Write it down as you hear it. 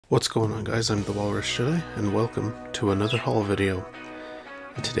What's going on, guys? I'm the Walrus Jedi, and welcome to another haul video.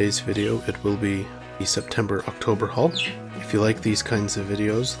 In today's video, it will be the September-October haul. If you like these kinds of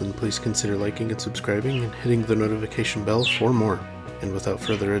videos, then please consider liking and subscribing and hitting the notification bell for more. And without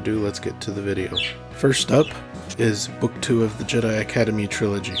further ado, let's get to the video. First up is Book 2 of the Jedi Academy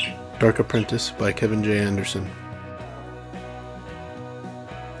Trilogy, Dark Apprentice by Kevin J. Anderson.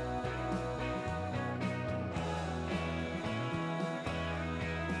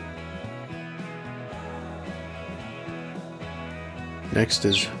 Next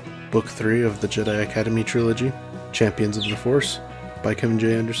is Book 3 of the Jedi Academy Trilogy, Champions of the Force by Kevin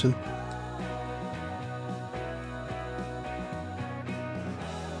J. Anderson.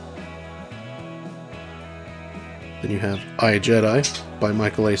 Then you have I, Jedi by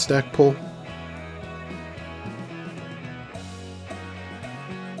Michael A. Stackpole.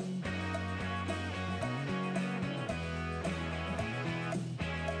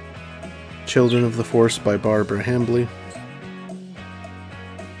 Children of the Force by Barbara Hambly.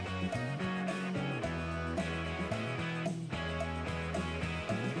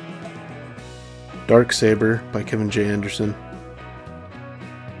 Dark Saber by Kevin J. Anderson.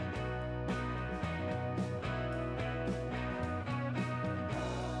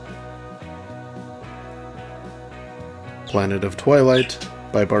 Planet of Twilight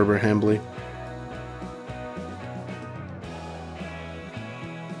by Barbara Hambly.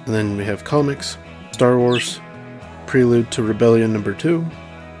 And then we have comics, Star Wars, Prelude to Rebellion number 2,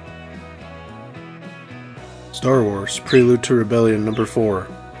 Star Wars, Prelude to Rebellion number 4,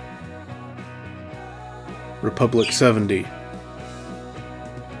 Republic 70,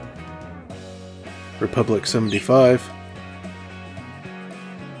 Republic 75,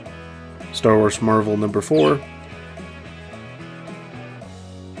 Star Wars Marvel number 4,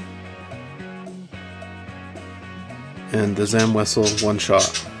 and the Zam Wessel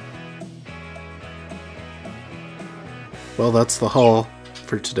one-shot. Well, that's the haul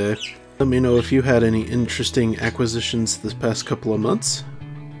for today. Let me know if you had any interesting acquisitions this past couple of months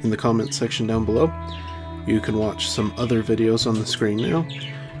in the comments section down below. You can watch some other videos on the screen now.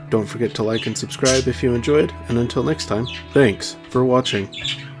 Don't forget to like and subscribe if you enjoyed, and until next time, thanks for watching.